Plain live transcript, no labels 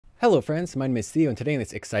Hello friends, my name is Theo, and today in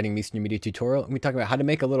this exciting Media Media tutorial, we talk about how to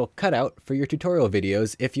make a little cutout for your tutorial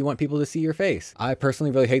videos if you want people to see your face. I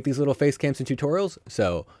personally really hate these little face cams and tutorials,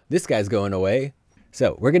 so this guy's going away.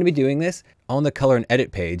 So we're going to be doing this on the color and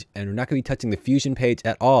edit page, and we're not going to be touching the Fusion page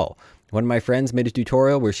at all. One of my friends made a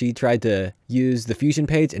tutorial where she tried to use the Fusion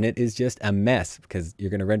page, and it is just a mess because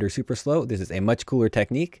you're going to render super slow. This is a much cooler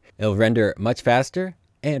technique. It'll render much faster.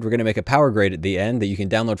 And we're going to make a power grade at the end that you can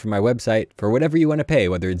download from my website for whatever you want to pay,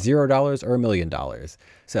 whether it's $0 or $1 million.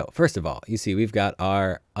 So first of all, you see we've got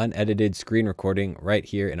our unedited screen recording right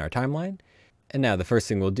here in our timeline. And now the first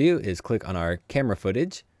thing we'll do is click on our camera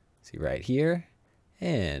footage, see right here,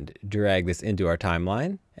 and drag this into our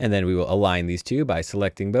timeline. And then we will align these two by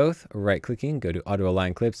selecting both, right-clicking, go to Auto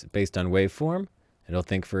Align Clips based on waveform. It'll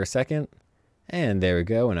think for a second. And there we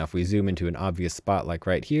go. And now if we zoom into an obvious spot like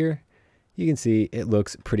right here, you can see it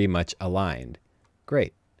looks pretty much aligned.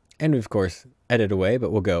 Great. And of course, edit away, but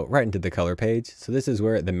we'll go right into the color page. So this is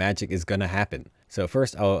where the magic is going to happen. So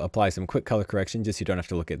first I'll apply some quick color correction just so you don't have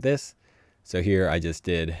to look at this. So here I just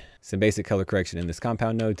did some basic color correction in this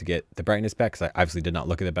compound node to get the brightness back, because I obviously did not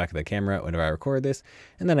look at the back of the camera whenever I recorded this.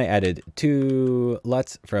 And then I added 2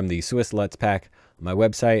 LUTs from the Swiss LUTs pack on my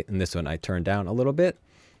website, and this one I turned down a little bit.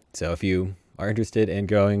 So if you are interested in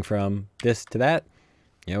going from this to that,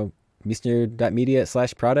 you know,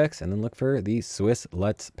 media.media/products, and then look for the Swiss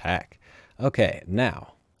LUTs pack. Okay,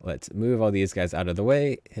 now let's move all these guys out of the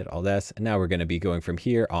way, hit Alt S, and now we're going to be going from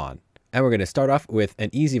here on. And we're going to start off with an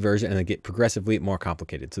easy version and then get progressively more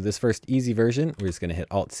complicated. So this first easy version, we're just going to hit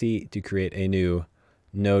Alt C to create a new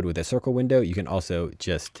node with a circle window. You can also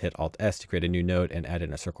just hit Alt S to create a new node and add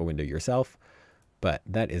in a circle window yourself, but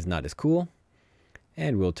that is not as cool.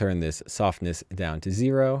 And we'll turn this softness down to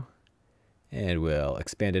 0. And we'll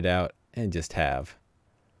expand it out and just have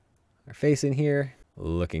our face in here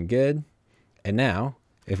looking good. And now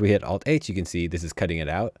if we hit Alt H, you can see this is cutting it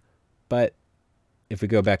out. But if we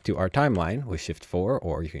go back to our timeline with Shift 4,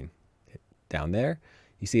 or you can hit down there,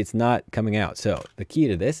 you see it's not coming out. So the key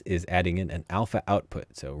to this is adding in an alpha output.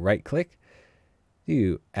 So right click,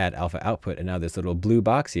 you add alpha output. And now this little blue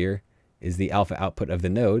box here is the alpha output of the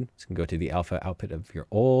node. So you can go to the alpha output of your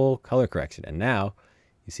old color correction. And now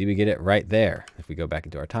you see we get it right there. If we go back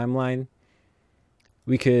into our timeline,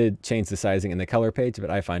 we could change the sizing in the color page,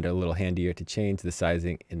 but I find it a little handier to change the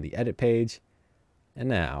sizing in the edit page. And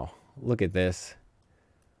now look at this.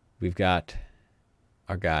 We've got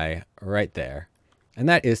our guy right there. And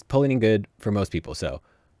that is pulling in good for most people. So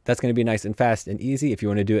that's going to be nice and fast and easy. If you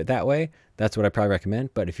want to do it that way, that's what I probably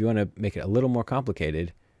recommend. But if you want to make it a little more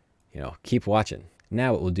complicated, keep watching.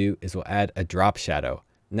 Now what we'll do is we'll add a drop shadow.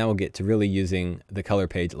 Now we'll get to really using the color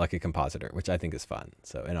page like a compositor, which I think is fun.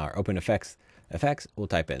 So in our open effects, we'll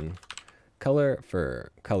type in color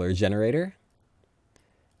for color generator,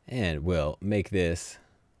 and we'll make this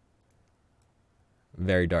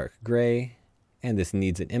very dark gray, and this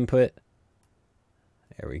needs an input.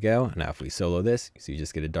 There we go. Now if we solo this, so you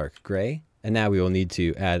just get a dark gray. And now we will need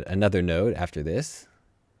to add another node after this.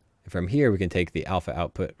 From here, we can take the alpha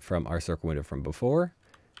output from our circle window from before.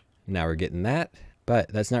 Now we're getting that.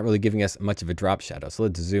 But that's not really giving us much of a drop shadow. So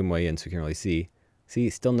let's zoom way in so we can really see.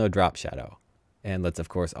 See, still no drop shadow. And let's, of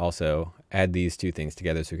course, also add these two things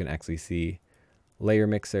together so we can actually see layer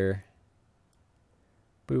mixer.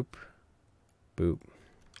 Boop, boop,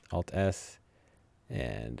 Alt S,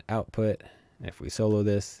 and output. And if we solo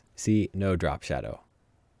this, see, no drop shadow.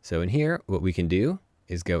 So in here, what we can do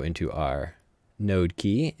is go into our node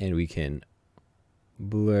key, and we can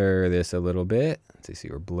blur this a little bit. So you see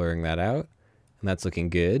we're blurring that out. And that's looking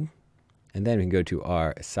good. And then we can go to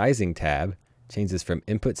our sizing tab, change this from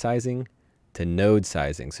input sizing to node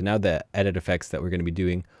sizing. So now the edit effects that we're going to be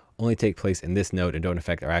doing only take place in this node and don't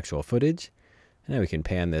affect our actual footage. And now we can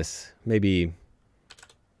pan this maybe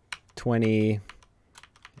 20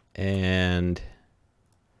 and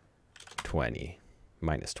 20,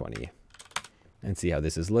 minus 20, and see how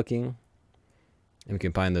this is looking. And we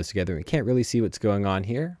can combine those together. We can't really see what's going on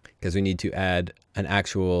here because we need to add an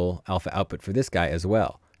actual alpha output for this guy as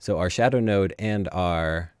well. So our shadow node and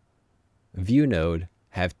our view node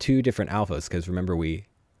have 2 different alphas because remember we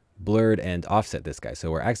blurred and offset this guy.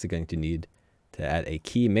 So we're actually going to need to add a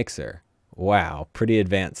key mixer. Wow, pretty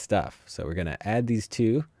advanced stuff. So we're going to add these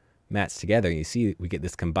 2 mats together. And you see we get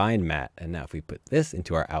this combined mat. And now if we put this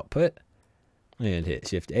into our output and hit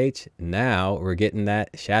Shift H, now we're getting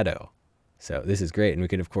that shadow. So this is great, and we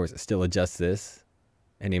can, of course, still adjust this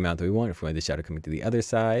any amount that we want. If we want the shadow coming to the other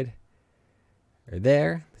side or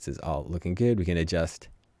there, this is all looking good. We can adjust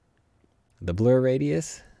the blur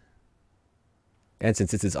radius. And since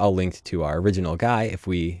this is all linked to our original guy, if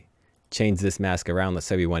we change this mask around. Let's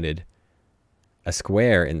say we wanted a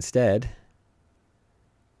square instead.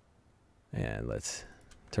 And let's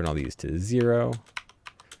turn all these to 0.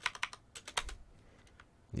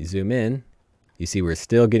 You zoom in, you see we're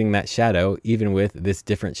still getting that shadow even with this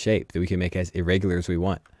different shape that we can make as irregular as we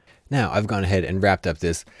want. Now I've gone ahead and wrapped up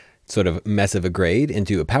this sort of mess of a grade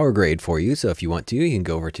into a power grade for you. So if you want to, you can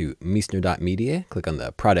go over to Meissner.media, click on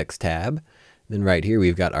the products tab. Then right here,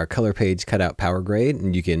 we've got our color page cutout power grade,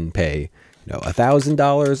 and you can pay,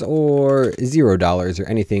 $1,000 or $0 or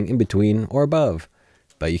anything in between or above,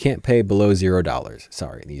 but you can't pay below $0.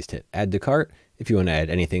 Sorry, you just hit add to cart. If you want to add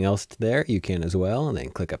anything else to there, you can as well, and then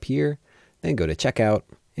click up here, then go to checkout,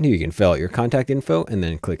 and here you can fill out your contact info, and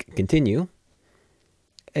then click continue,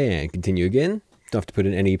 and continue again. Don't have to put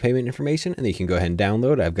in any payment information, and then you can go ahead and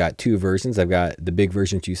download. I've got 2 versions. I've got the big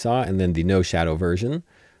version that you saw, and then the no shadow version.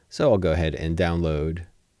 So I'll go ahead and download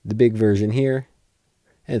the big version here,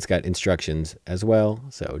 and it's got instructions as well.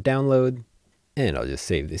 So download, and I'll just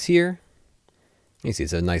save this here. You see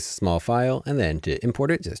it's a nice small file, and then to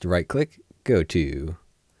import it, just right click, go to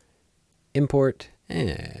import,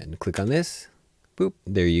 and click on this. Boop,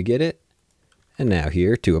 there you get it. And now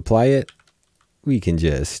here to apply it, we can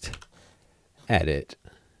just add it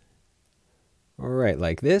right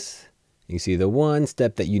like this. You see the one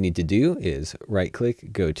step that you need to do is right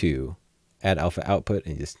click, go to add alpha output,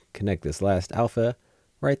 and just connect this last alpha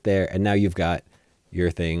right there. And now you've got your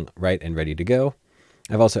thing right and ready to go.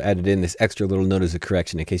 I've also added in this extra little notice of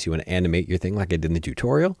correction in case you want to animate your thing like I did in the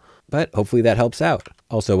tutorial, but hopefully that helps out.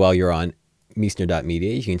 Also, while you're on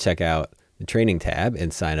Meissner.media, you can check out the training tab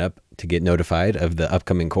and sign up to get notified of the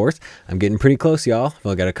upcoming course. I'm getting pretty close, y'all. I've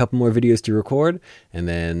only got a couple more videos to record and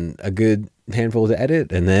then a good handful to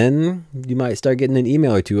edit, and then you might start getting an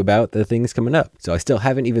email or two about the things coming up. So I still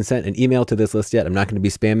haven't even sent an email to this list yet. I'm not going to be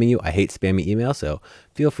spamming you. I hate spammy email, so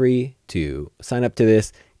feel free to sign up to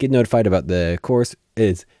this, get notified about the course.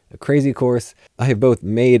 It's a crazy course. I have both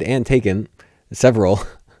made and taken several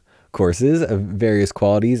courses of various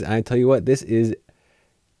qualities. I tell you what, this is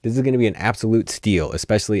going to be an absolute steal,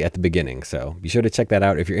 especially at the beginning. So be sure to check that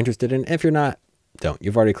out if you're interested in. If you're not, don't.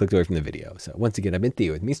 You've already clicked away from the video. So once again, I've been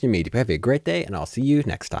Theo with Meissner Media. Have a great day, and I'll see you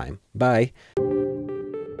next time. Bye.